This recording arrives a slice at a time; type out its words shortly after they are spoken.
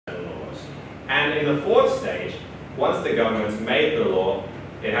And in the fourth stage, once the government's made the law,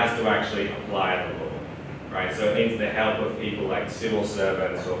 it has to actually apply the law, right? So it needs the help of people like civil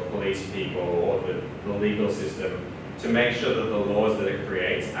servants or police people or the legal system to make sure that the laws that it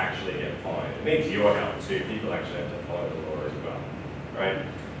creates actually get followed. It needs your help too. People actually have to follow the law as well, right?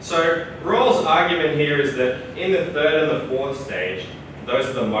 So Rawls' argument here is that in the third and the fourth stage, those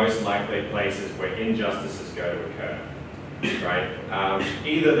are the most likely places where injustices go to occur, right?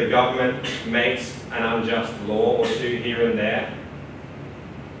 Either the government makes an unjust law or two here and there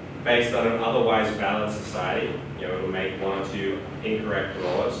based on an otherwise balanced society, it'll make one or two incorrect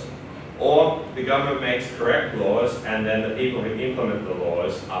laws, or the government makes correct laws and then the people who implement the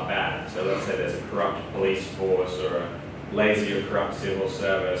laws are bad. So let's say there's a corrupt police force or a lazy or corrupt civil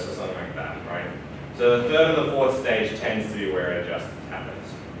service or something like that, right? So the third and the fourth stage tends to be where injustice happens,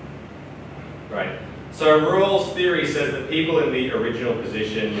 right? So Rawls' theory says that people in the original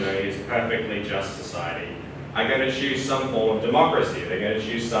position, is perfectly just society, are going to choose some form of democracy. They're going to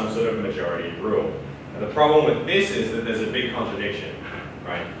choose some sort of majority rule. And the problem with this is that there's a big contradiction,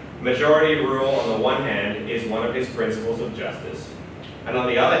 right? Majority rule, on the one hand, is one of his principles of justice. And on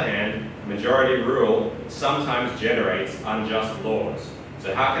the other hand, majority rule sometimes generates unjust laws.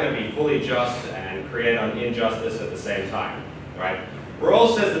 So how can it be fully just and create an injustice at the same time, right?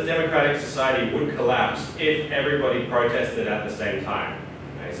 Rawls says that democratic society would collapse if everybody protested at the same time.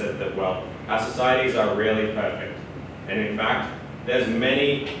 And he says that, well, our societies are rarely perfect. And in fact, there's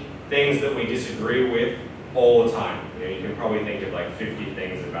many things that we disagree with all the time. You can probably think of like 50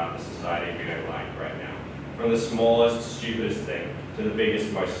 things about the society we don't like right now. From the smallest, stupidest thing to the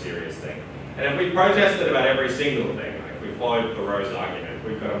biggest, most serious thing. And if we protested about every single thing, like if we followed Thoreau's argument,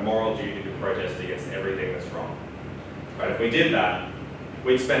 we've got a moral duty to protest against everything that's wrong. But if we did that,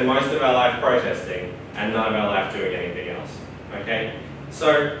 we'd spend most of our life protesting and none of our life doing anything else. Okay?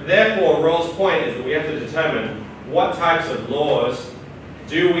 So therefore, Rawls' point is that we have to determine what types of laws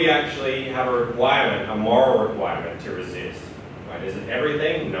do we actually have a requirement, a moral requirement to resist. Right? Is it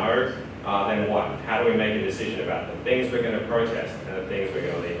everything? No. Then what? How do we make a decision about the things we're going to protest and the things we're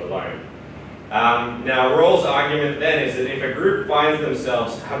going to leave alone? Now, Rawls' argument then is that if a group finds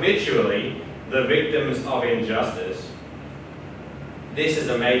themselves habitually the victims of injustice, this is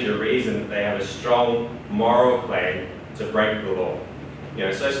a major reason that they have a strong moral claim to break the law.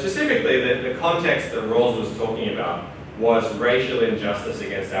 So specifically, the context that Rawls was talking about was racial injustice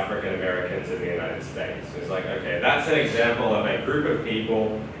against African Americans in the United States. It's like, okay, that's an example of a group of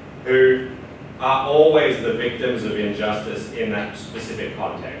people who are always the victims of injustice in that specific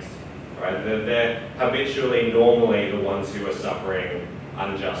context. Right? They're habitually, normally the ones who are suffering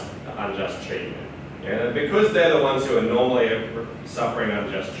unjust treatment. Because they're the ones who are normally suffering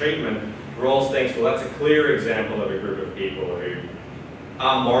unjust treatment, Rawls thinks, well, that's a clear example of a group of people who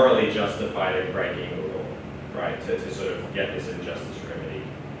are morally justified in breaking the law, right, to sort of get this injustice remedied.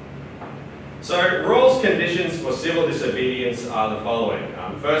 So Rawls' conditions for civil disobedience are the following.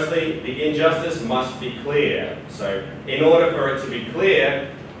 Firstly, the injustice must be clear. So in order for it to be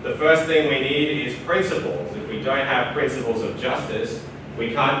clear, the first thing we need is principles. If we don't have principles of justice,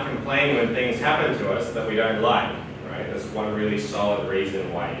 we can't complain when things happen to us that we don't like, right? That's one really solid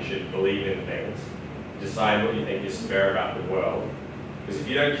reason why you should believe in things. Decide what you think is fair about the world. Because if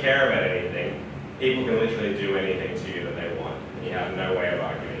you don't care about anything, people can literally do anything to you that they want, and you have no way of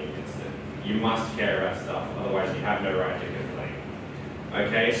arguing against it. You must care about stuff, otherwise you have no right to complain.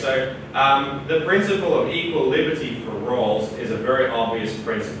 Okay, so the principle of equal liberty for Rawls is a very obvious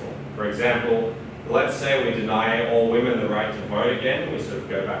principle. For example, let's say we deny all women the right to vote again. We sort of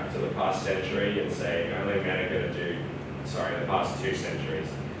go back to the past century and say only men are going to do, sorry, the past 2 centuries.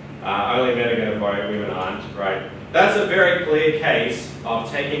 Only men are going to vote, women aren't, right? That's a very clear case of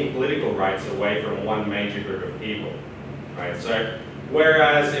taking political rights away from one major group of people, right? So,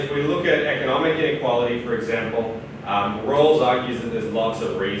 whereas if we look at economic inequality, for example, Rawls argues that there's lots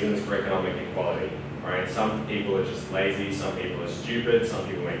of reasons for economic equality, right? Some people are just lazy, some people are stupid, some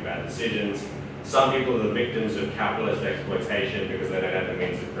people make bad decisions, some people are the victims of capitalist exploitation because they don't have the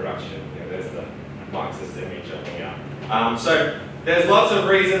means of production. There's the Marxist in me jumping out. So there's lots of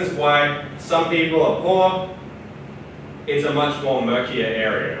reasons why some people are poor. It's a much more murkier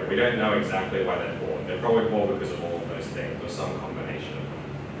area. We don't know exactly why they're poor. They're probably poor because of all of those things, or some combination of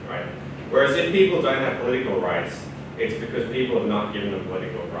them, right? Whereas if people don't have political rights, it's because people have not given them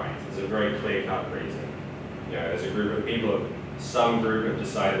political rights. It's a very clear-cut reason. There's a group of people, some group have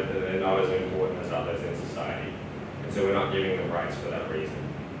decided that they're not as important as others in society, and so we're not giving them rights for that reason,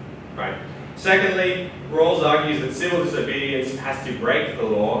 right? Secondly, Rawls argues that civil disobedience has to break the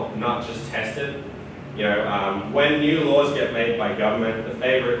law, not just test it. When new laws get made by government, the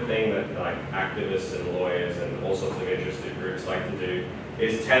favorite thing that like activists and lawyers and all sorts of interested groups like to do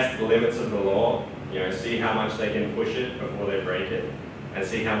is test the limits of the law, see how much they can push it before they break it, and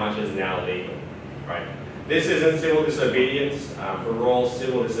see how much is now legal, right? This isn't civil disobedience. For Rawls,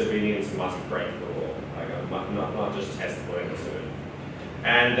 civil disobedience must break the law, not just test the limits of it.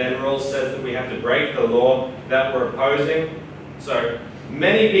 And then Rawls says that we have to break the law that we're opposing. So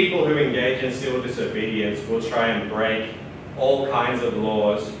many people who engage in civil disobedience will try and break all kinds of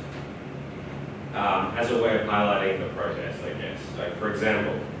laws as a way of highlighting the protest, I guess. So for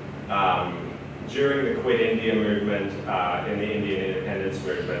example, during the Quit India movement, in the Indian independence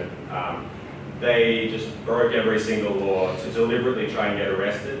movement, they just broke every single law to deliberately try and get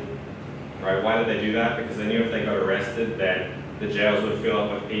arrested. Right? Why did they do that? Because they knew if they got arrested, then the jails would fill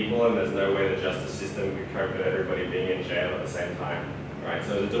up with people and there's no way the justice system could cope with everybody being in jail at the same time. Right?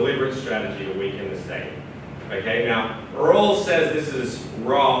 So it's a deliberate strategy to weaken the state. Okay, now Rawls says this is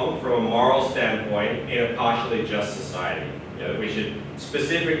wrong from a moral standpoint in a partially just society. That we should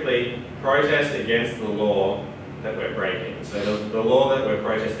specifically protest against the law that we're breaking. So the law that we're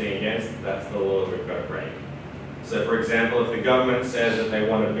protesting against, that's the law that we've got to break. So for example, if the government says that they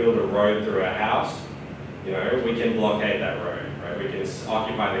want to build a road through a house, we can blockade that road, right? We can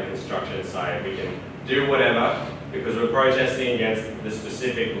occupy the construction site, we can do whatever, because we're protesting against the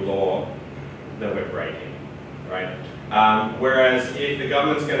specific law that we're breaking, right? Whereas if the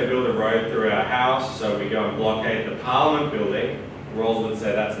government's going to build a road through our house, so we go and blockade the Parliament building, Rawls would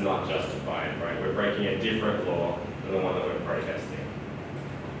say that's not justified, right? We're breaking a different law than the one that we're protesting.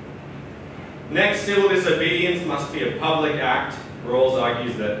 Next, civil disobedience must be a public act. Rawls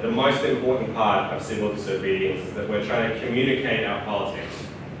argues that the most important part of civil disobedience is that we're trying to communicate our politics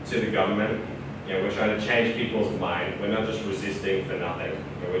to the government. We're trying to change people's mind. We're not just resisting for nothing.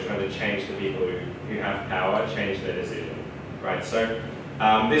 We're trying to change the people who have power, change their decision, right? So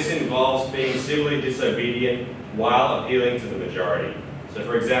this involves being civilly disobedient while appealing to the majority. So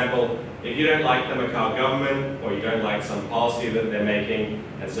for example, if you don't like the Macau government or you don't like some policy that they're making,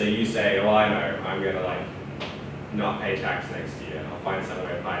 and so you say, well, I know, I'm going to not pay tax next year. I'll find some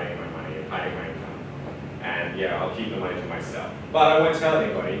way of hiding my money and hiding my income. And yeah, I'll keep the money to myself. But I won't tell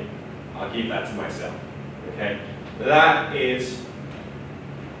anybody. I'll keep that to myself, okay? That is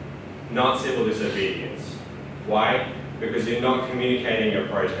not civil disobedience. Why? Because you're not communicating your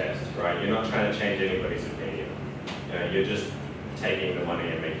protest, right? You're not trying to change anybody's opinion. You're just taking the money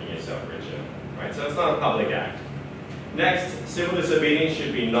and making yourself richer, right? So it's not a public act. Next, civil disobedience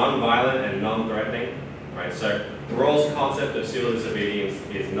should be non-violent and non-threatening, right? So Rawls' concept of civil disobedience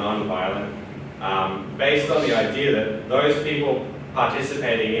is non-violent, based on the idea that those people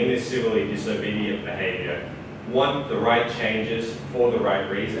participating in this civilly disobedient behavior want the right changes for the right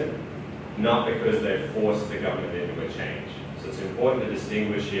reason, not because they've forced the government into a change. So it's important to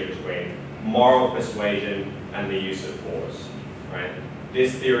distinguish here between moral persuasion and the use of force, right?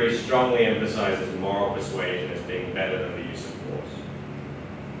 This theory strongly emphasizes moral persuasion as being better than the use of force.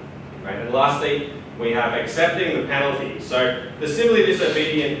 Right? And lastly, we have accepting the penalty. So the civilly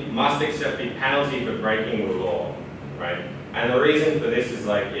disobedient must accept the penalty for breaking the law, right? And the reason for this is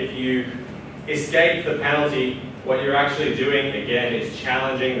if you escape the penalty, what you're actually doing, again, is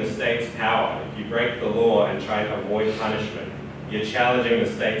challenging the state's power. If you break the law and try to avoid punishment, you're challenging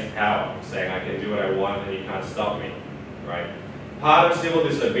the state's power, saying I can do what I want and you can't stop me, right? Part of civil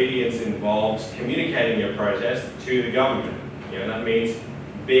disobedience involves communicating your protest to the government. That means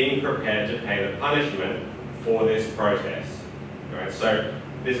being prepared to pay the punishment for this protest, right? So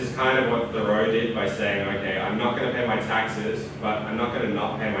this is kind of what Thoreau did by saying, okay, I'm not going to pay my taxes, but I'm not going to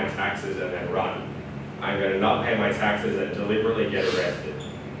not pay my taxes and then run. I'm going to not pay my taxes and deliberately get arrested.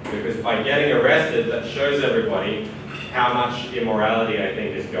 Because by getting arrested, that shows everybody how much immorality I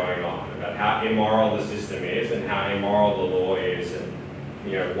think is going on, about how immoral the system is and how immoral the law is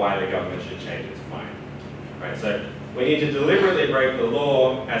and why the government should change its mind. Right? So we need to deliberately break the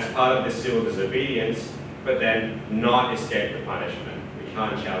law as part of this civil disobedience, but then not escape the punishment. We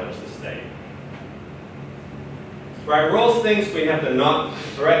can't challenge the state. Right, Rawls thinks we have to not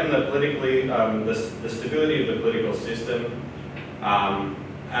threaten the the stability of the political system.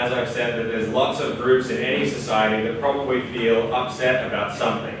 As I've said, that there's lots of groups in any society that probably feel upset about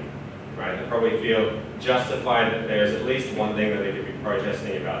something, right? They probably feel justified that there's at least one thing that they could be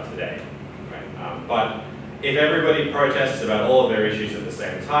protesting about today, right? But if everybody protests about all of their issues at the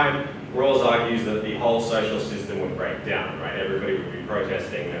same time, Rawls argues that the whole social system would break down, right? Everybody would be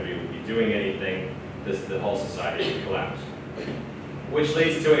protesting, nobody would be doing anything, the whole society would collapse. Which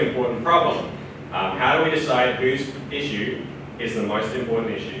leads to an important problem. How do we decide whose issue is the most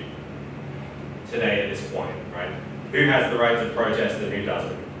important issue? today at this point, right? Who has the right to protest and who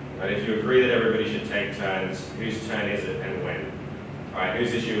doesn't? Right? If you agree that everybody should take turns, whose turn is it and when? Right?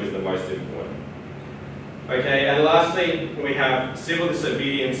 Whose issue is the most important? Okay, and lastly, we have civil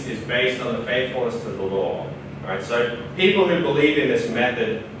disobedience is based on the faithfulness to the law. Right? So people who believe in this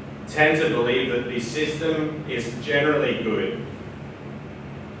method tend to believe that the system is generally good,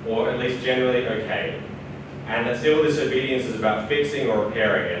 or at least generally okay, and that civil disobedience is about fixing or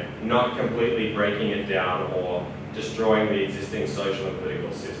repairing it, not completely breaking it down or destroying the existing social and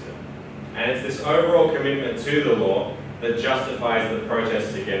political system. And it's this overall commitment to the law that justifies the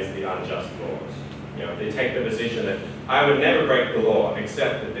protests against the unjust laws. You know, they take the position that I would never break the law,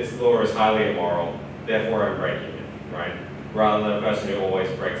 except that this law is highly immoral, therefore I'm breaking it, right? Rather than a person who always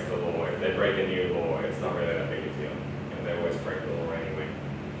breaks the law. If they break a new law, it's not really that big a deal. You know, they always break the law anyway.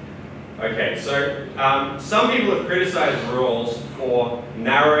 Okay, so some people have criticized rules for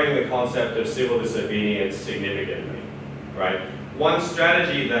narrowing the concept of civil disobedience significantly, right? One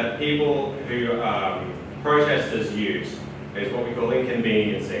strategy that people who protesters use is what we call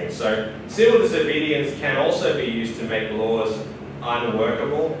inconveniencing. So civil disobedience can also be used to make laws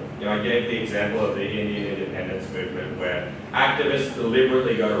unworkable. You know, I gave the example of the Indian independence movement where activists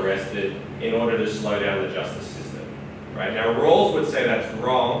deliberately got arrested in order to slow down the justice system. Right? Now, Rawls would say that's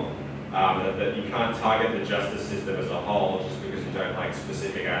wrong, that you can't target the justice system as a whole just because you don't like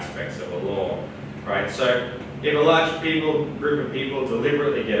specific aspects of a law. Right? So if a large group of people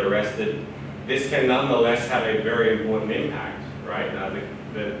deliberately get arrested, this can nonetheless have a very important impact. Right?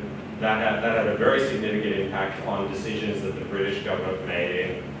 That had a very significant impact on decisions that the British government made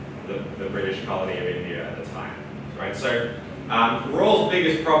in the British colony of India at the time. Right? So Rawls'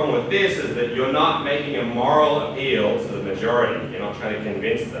 biggest problem with this is that you're not making a moral appeal to the majority. You're not trying to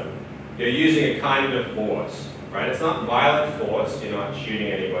convince them. You're using a kind of force. Right? It's not violent force. You're not shooting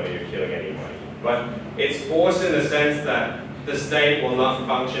anybody or killing anybody. But it's force in the sense that the state will not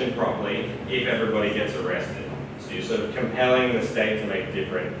function properly if everybody gets arrested. So you're sort of compelling the state to make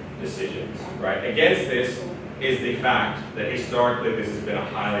different decisions. Right? Against this is the fact that historically this has been a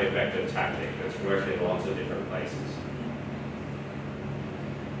highly effective tactic that's worked in lots of different places.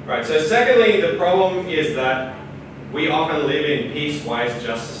 Right, so secondly, the problem is that we often live in peace-wise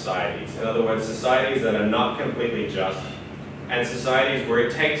just societies. In other words, societies that are not completely just, and societies where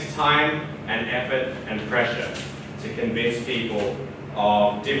it takes time and effort and pressure to convince people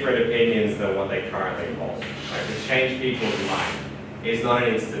of different opinions than what they currently hold. Right? To change people's mind is not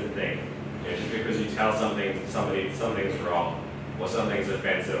an instant thing. You know, just because you tell somebody something's wrong, or something's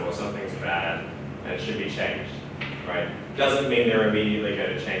offensive, or something's bad, and it should be changed, right? Doesn't mean they're immediately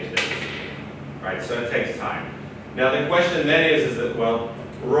going to change their decision, right? So it takes time. Now the question then is that, well,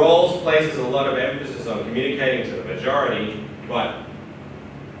 Rawls places a lot of emphasis on communicating to the majority, but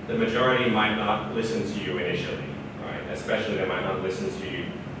the majority might not listen to you initially, right? Especially they might not listen to you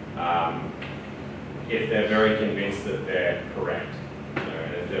if they're very convinced that they're correct.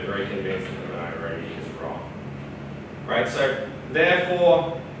 If they're very convinced that the minority is wrong. Right? So,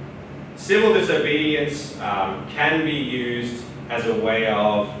 therefore, civil disobedience can be used as a way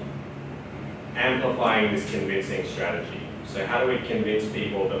of amplifying this convincing strategy. So how do we convince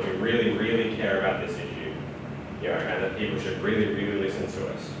people that we really, really care about this issue, you know, and that people should really, really listen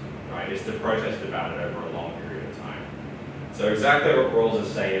to us? Right? Is to protest about it over a long period of time. So exactly what Rawls is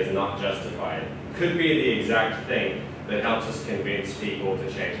saying is not justified. Could be the exact thing that helps us convince people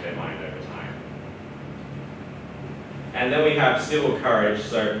to change their mind over time. And then we have civil courage.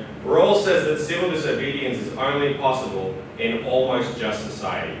 So Rawls says that civil disobedience is only possible in almost just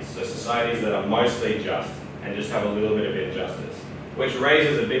societies. So societies that are mostly just and just have a little bit of injustice. Which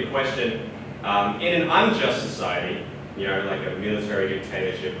raises a big question. In an unjust society, you know, like a military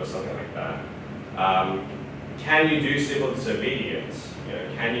dictatorship or something like that, can you do civil disobedience? You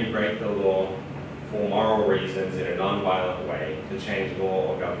know, can you break the law for moral reasons in a non-violent way to change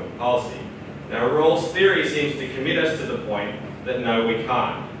law or government policy? Now, Rawls' theory seems to commit us to the point that no, we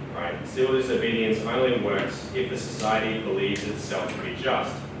can't. Right? Civil disobedience only works if the society believes itself to be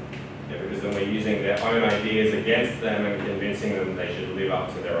just, because then we're using their own ideas against them and convincing them they should live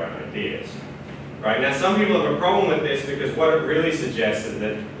up to their own ideas. Right? Now, some people have a problem with this because what it really suggests is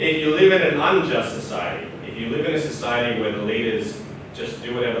that if you live in an unjust society, if you live in a society where the leaders just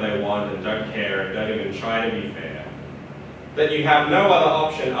do whatever they want and don't care and don't even try to be fair, that you have no other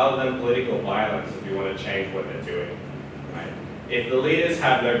option other than political violence if you want to change what they're doing. Right? If the leaders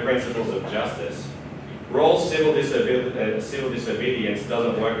have no principles of justice, Rawls' civil disobedience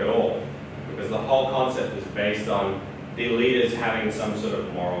doesn't work at all, because the whole concept is based on the leaders having some sort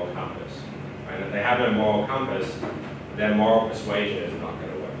of moral compass. Right? If they have no moral compass, their moral persuasion is not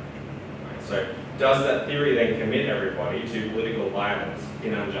going to work. Right? So does that theory then commit everybody to political violence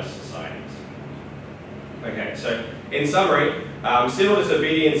in unjust societies? Okay, so in summary, civil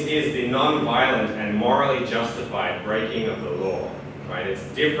disobedience is the non-violent and morally justified breaking of the law, right? It's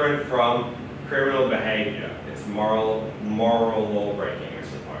different from criminal behavior. It's moral law breaking, I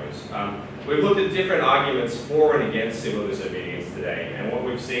suppose. We've looked at different arguments for and against civil disobedience today, and what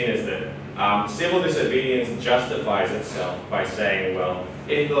we've seen is that civil disobedience justifies itself by saying, well,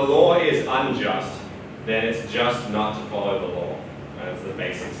 if the law is unjust, then it's just not to follow the law. That's the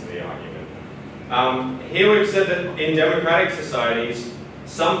basics of the argument. Here we've said that in democratic societies,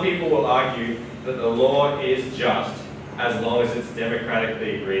 some people will argue that the law is just as long as it's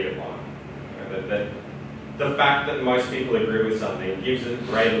democratically agreed upon. That the fact that most people agree with something gives it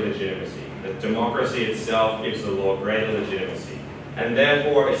greater legitimacy. That democracy itself gives the law greater legitimacy. And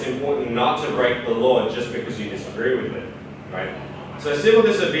therefore, it's important not to break the law just because you disagree with it, right? So civil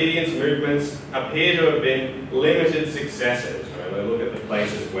disobedience movements appear to have been limited successes. Right? We look at the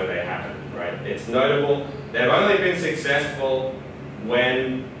places where they happen. Right? It's notable, they've only been successful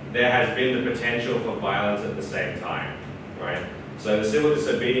when there has been the potential for violence at the same time. Right? So the civil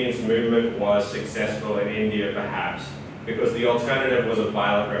disobedience movement was successful in India perhaps because the alternative was a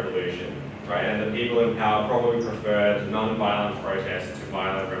violent revolution. Right? And the people in power probably preferred non-violent protest to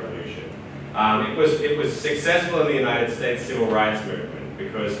violent revolution. It was successful in the United States civil rights movement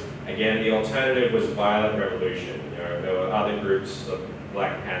because, again, the alternative was violent revolution. You know, there were other groups of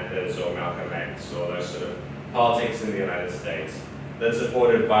Black Panthers or Malcolm X or those sort of politics in the United States that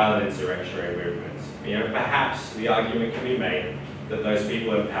supported violent insurrectionary movements. You know, perhaps the argument can be made that those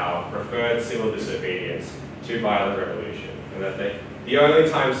people in power preferred civil disobedience to violent revolution, and that the only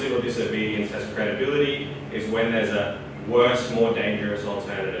time civil disobedience has credibility is when there's a worse, more dangerous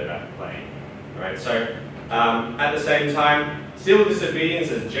alternative at play. Right? So, at the same time, civil disobedience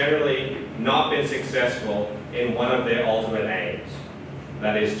has generally not been successful in one of their ultimate aims.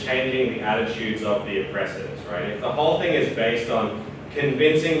 That is changing the attitudes of the oppressors, right? If the whole thing is based on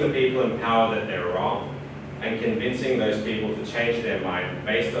convincing the people in power that they're wrong and convincing those people to change their mind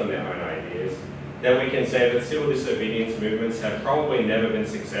based on their own ideas, then we can say that civil disobedience movements have probably never been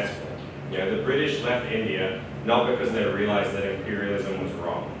successful. You know, the British left India not because they realized that imperialism was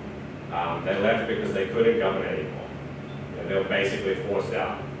wrong. They left because they couldn't govern anymore. You know, they were basically forced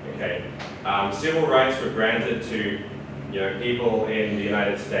out, okay? Civil rights were granted to people in the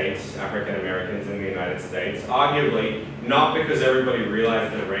United States, African Americans in the United States, arguably not because everybody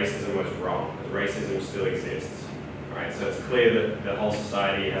realized that racism was wrong, because racism still exists, right? So it's clear that the whole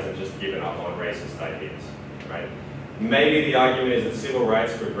society hasn't just given up on racist ideas, right? Maybe the argument is that civil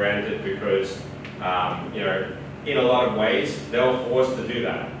rights were granted because, in a lot of ways, they were forced to do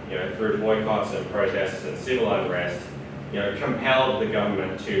that, through boycotts and protests and civil unrest, compelled the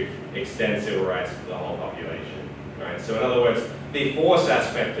government to extend civil rights to the whole population. Right? So in other words, the force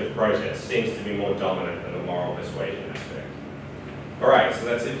aspect of protest seems to be more dominant than the moral persuasion aspect. All right, so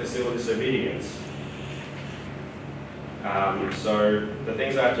that's it for civil disobedience. So the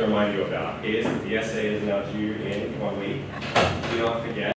things I have to remind you about is that the essay is now due in 1 week. Do not forget.